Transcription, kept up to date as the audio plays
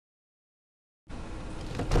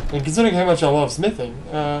And considering how much I love smithing,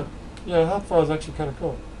 yeah, Healthfire is actually kind of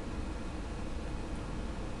cool.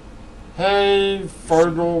 Hey,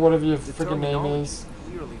 Fogel, whatever your freaking name is.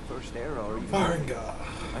 Clearly first era or even Faringa.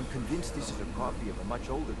 I'm convinced this is a copy of a much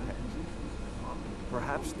older text.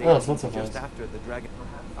 Perhaps they it's not so just fast. after the dragon.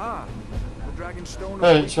 Ah, the dragon stone of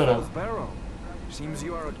Hey, shut up. Barrow. Seems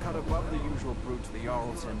you are a cut above the usual brutes the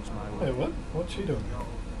Jarl sends my way. Wait, what? What's she doing?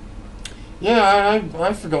 Yeah,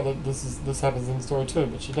 I forgot that this happens in the story too,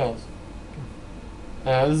 but she does.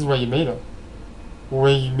 This is where you meet her.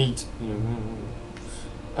 Where you meet.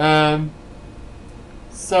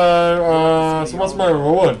 So what's my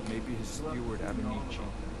reward? Maybe his steward Abinici.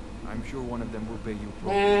 I'm sure one of them will pay you.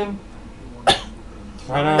 Man.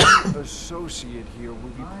 Right now. Associate here will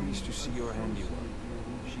be pleased to see your handiwork.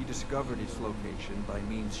 She discovered its location by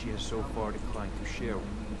means she has so far declined to share with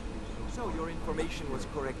me. So your information was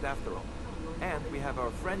correct after all. And we have our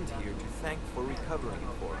friend here to thank for recovering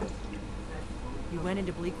it for us. You went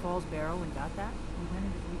into Bleak Falls Barrow and got that?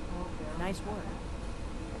 Nice work.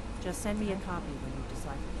 Just send me a copy when you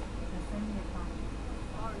decide.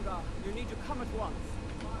 Faringa, you need to come at once.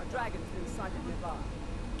 A dragon's been sighted nearby.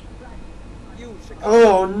 You should come.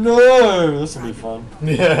 Oh no! This will be fun.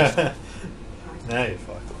 Yeah. Now you're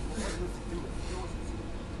fucked.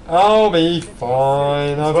 I'll be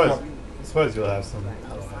fine. I suppose you'll have some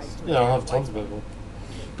allies. Yeah, I'll have tons of people.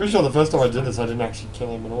 Pretty sure the first time I did this, I didn't actually kill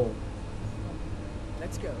him at all.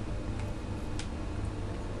 Let's go.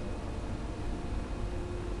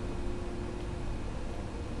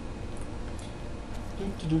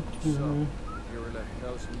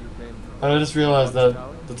 And I just realized that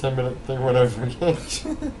the 10-minute thing went over again.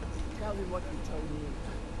 Tell me what you told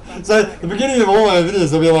me. So, at the beginning of all my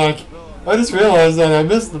videos, I'll be like, I just realized that I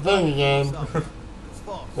missed the thing again.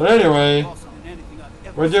 But anyway,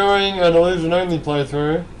 we're doing an Illusion Only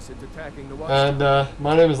playthrough. And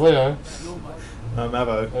my name is Leo. I'm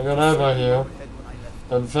Avo. I got Avo here.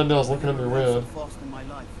 And Fendel's looking at me weird. I thought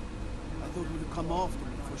you would come after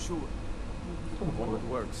me for sure. Good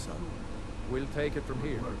work, son. We'll take it from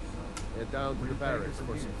here. Head down to the barracks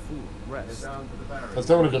for some food, rest. I just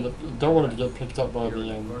don't want it to get picked up by the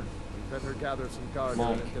We better gather some guards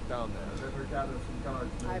Mike. and get down there.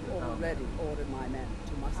 I've already ordered my men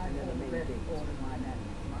to muster in the main gate.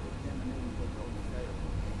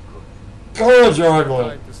 God, you're ugly.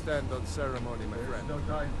 Time to stand on ceremony, my friend.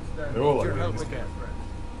 They're all Your ugly in help this again.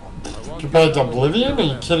 game. Compared to Oblivion? Are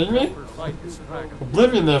you kidding me?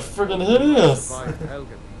 Oblivion, they're friggin' hideous.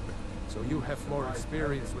 So you have more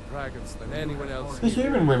experience with dragons than anyone else. The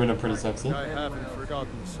human women are pretty sexy. I haven't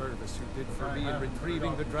forgotten the service you did for me in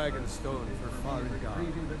retrieving the dragon stone for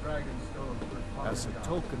Faringa. As a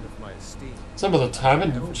token of my esteem, Some of the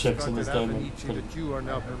tavern chicks in this game are Abinici pretty that you are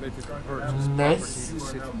now permitted to purchase nice. property in the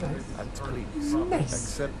city. And please, Nice.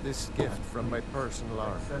 accept this gift from my personal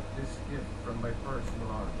army.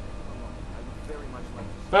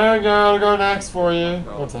 There you go, I got an axe for you.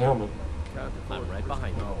 What's a helmet? I'm right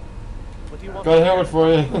behind you. What do you want? Got a helmet for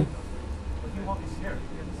you.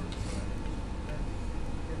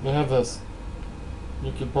 You have this.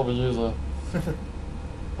 You could probably use a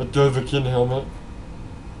Dovahkiin helmet.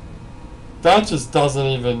 That just doesn't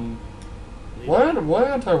even. Why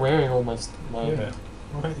aren't I wearing all my? Yeah.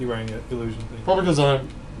 Why aren't you wearing an illusion thing? Probably because I don't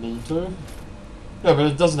need to. No, but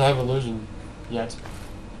it doesn't have illusion yet.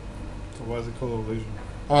 So why is it called illusion?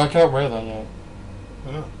 Oh, I can't wear that yet.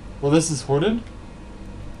 Why not? Well, this is hooded.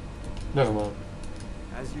 Never mind.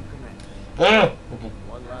 As you command. Ah! Okay.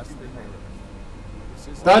 One last thing. This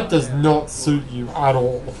is That does not suit you at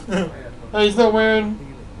all. Hey, he's not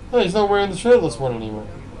wearing. Hey, he's not wearing the shirtless one anymore.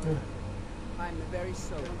 I'm very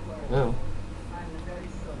sorry. No.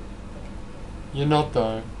 You're not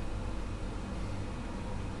though.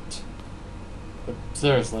 But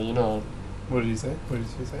seriously, you're not. What did he say? What did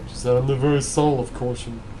she say? She said, I'm the very soul of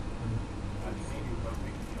caution.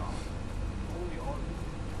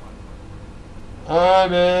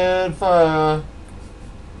 I'm in fire.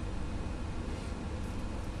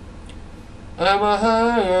 I'm a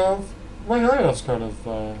high elf. My high elf's kind of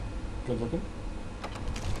good looking.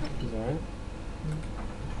 She's alright.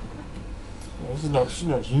 Well, she's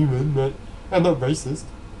not human, but I'm not racist.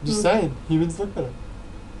 I'm just saying, humans look better.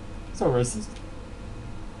 It's not racist.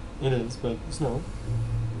 It is, but it's not.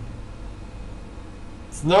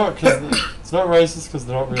 It's not because it's not racist because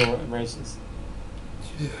they're not real racist.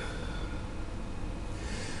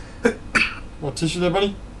 What tissue there,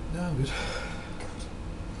 buddy? No, I'm good.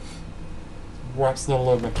 Wipes not all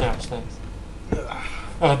over my couch, thanks.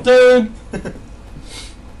 Oh, dude!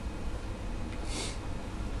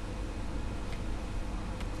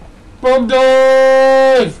 Bomb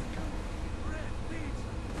dive!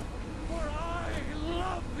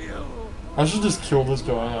 I should just kill this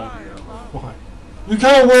guy. Why? You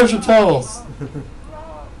can't worship Talos! You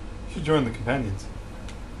should join the companions.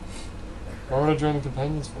 Why would I join the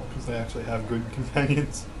companions for? Because they actually have good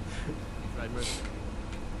companions.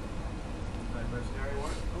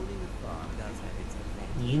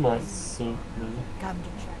 You might suit me. Come to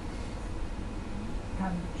check.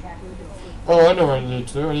 Come to check. Oh, I know what I need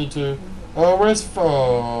to do. I need to... Oh, where's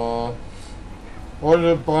I wanted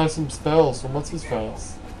to buy some spells from what's his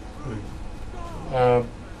face? The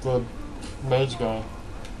mage guy.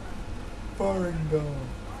 Foreign guy.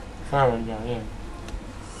 Fireman guy, yeah.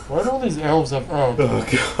 Why do all these elves have... Oh, Oh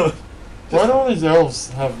god. why do all these elves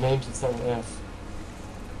have names that start with F?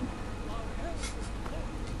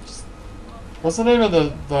 What's the name of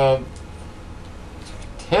the...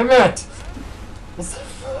 Damn it! What's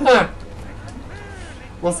the...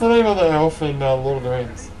 What's the name of the elf in Lord of the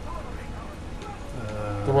Rings?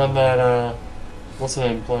 The one that, what's the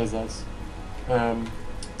name plays as?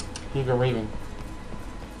 Hugo Weaving.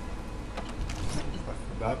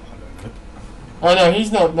 That I don't know. Oh no,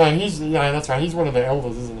 he's not, no, he's, yeah, that's right, he's one of the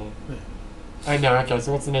elders, isn't he? Yeah. I know, okay,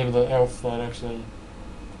 so what's the name of the elf that actually...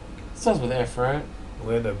 Starts with F, right?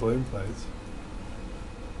 Orlando Bloom plays.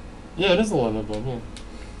 Yeah, it is Orlando Bloom, yeah.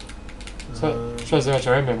 So, shows how much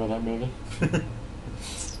I remember that movie.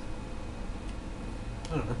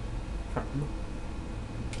 I don't know. Can't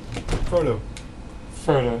remember.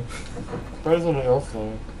 Frodo. Frodo's not an elf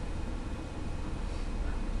though.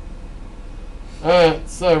 Alright,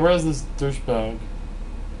 so where's this douchebag?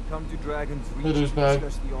 Come to Dragon's Hey, Reach to douchebag.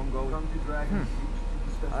 discuss the ongoing. Come to Dragon's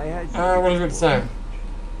Reach. I had. What are you going to say?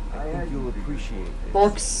 I think you'll appreciate this.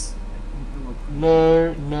 Books.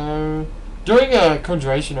 No. Doing a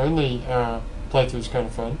Conjuration only playthrough is kind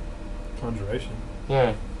of fun. Conjuration.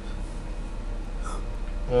 Yeah.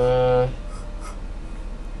 Because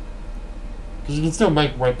you can still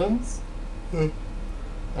make weapons.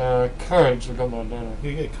 Courage, I got that, don't I?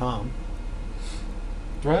 You get calm.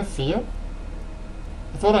 Do I have fear?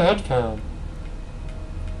 I thought I had calm.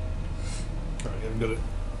 Alright, you haven't got it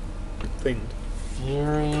thinged.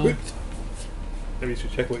 Fury. Equipped. Maybe you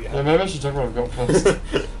should check what you Yeah, have. maybe I should check what I've got first.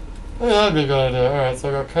 Oh, yeah, that'd be a good idea. Alright, so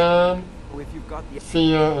I got calm, Oh, if you've got the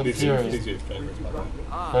fear, and These are fury. your favourites, by the way.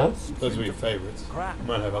 Huh? Those are your favourites. crap. You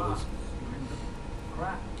might have others.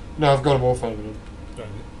 No, I've got them all favoured. Don't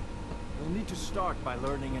you? You'll need to start by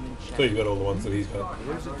learning an So you've enchantment. got all the ones that he's got.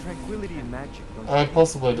 There's a tranquility in magic, don't I you?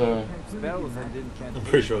 possibly do. Spells and incantations. I'm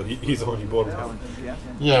pretty sure he's the one you bought them Talent, from. yeah?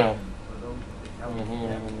 Yeah.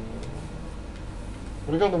 What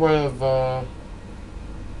do you got in the way of,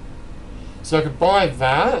 So I could buy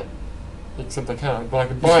that, except I can't, but I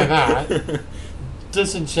could buy that,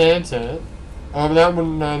 disenchant it. Oh, but that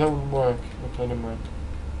wouldn't, no, that wouldn't work. Okay, never mind.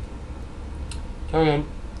 Carry on.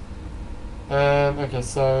 Okay,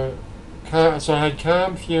 so I had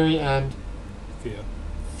calm, fury, and Fear.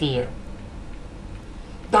 fear.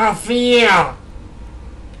 The fear!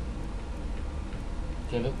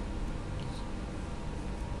 Get it?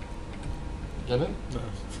 Get it? No.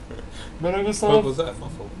 Metal Gear What Solid. was that?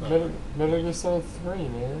 Muffle? No. Metal Gear Solid 3,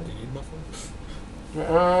 man. Do you need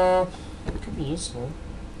muffle? It could be useful.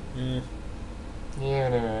 Yeah. Yeah,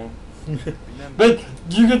 no. Remember, But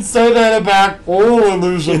you can say that about all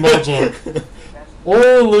illusion magic. All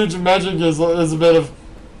illusion magic is a bit of,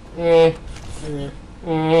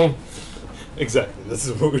 Exactly. This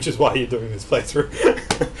is which is why you're doing this playthrough.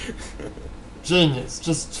 genius,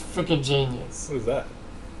 just freaking genius. What is that?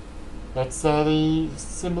 That's the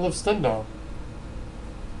symbol of Stendhal.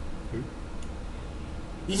 Who?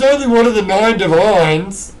 He's only one of the 9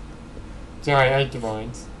 divines. Sorry, 8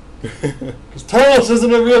 divines. Because Talos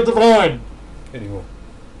isn't a real divine. Anymore.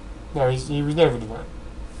 No, he was never divine.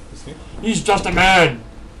 Is he? He's just a man,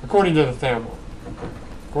 according to the Thermore.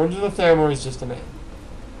 According to the Thermore, he's just a man.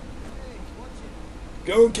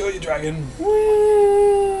 Go and kill your dragon.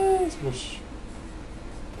 Whee! Sploosh.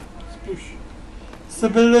 Sploosh.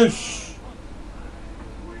 Sploosh.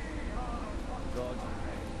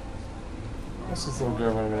 What's this little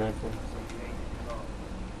girl running around for?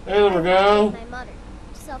 Hey, little girl. My mother.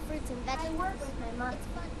 Sell fruits and vegetables. I work with my mother. It's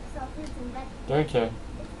fun to sell fruits and vegetables. Don't care.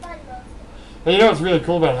 It's fun though. Hey, you know what's really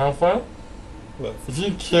cool about Hellfire? Well, If you I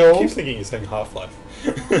kill... keep thinking you're saying Half-Life.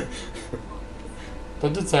 I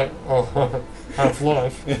did say... Oh,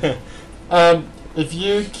 Half-Life. Yeah. If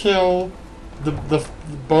you kill the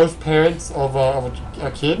both parents of a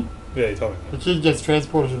kid, Yeah, you told me the kid gets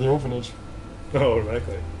transported to the orphanage. that. Oh,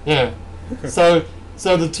 automatically. Yeah. So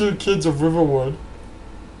the 2 kids of Riverwood,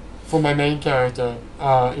 for my main character,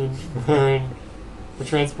 were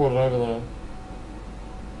transported over there.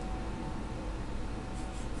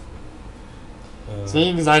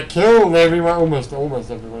 See, because I killed everyone, almost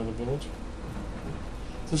everyone in the village.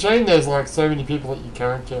 It's a shame there's like so many people that you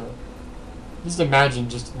can't kill. Just imagine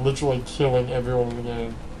just literally killing everyone in the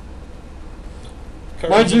game.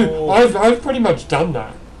 Mind you, I've pretty much done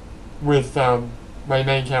that with my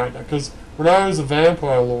main character, because when I was a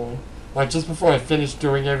vampire lord, like just before I finished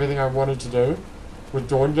doing everything I wanted to do with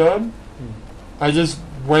Dawn Guard, I just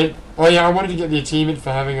went. Oh yeah, I wanted to get the achievement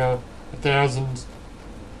for having a 1,000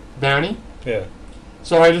 bounty. Yeah.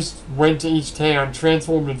 So I just went to each town,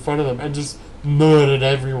 transformed in front of them, and just murdered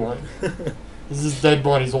everyone. There's just dead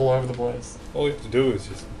bodies all over the place. All you have to do is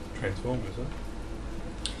just transform, isn't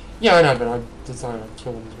it? Yeah, I know, but I decided I'd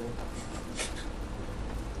kill them as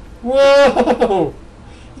well. Whoa!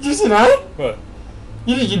 Did you see that? What?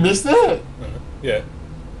 You missed that? Yeah.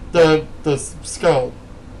 The skull.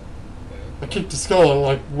 Yeah. I kicked the skull and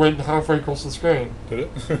like went halfway across the screen. Did it?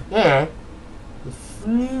 Yeah.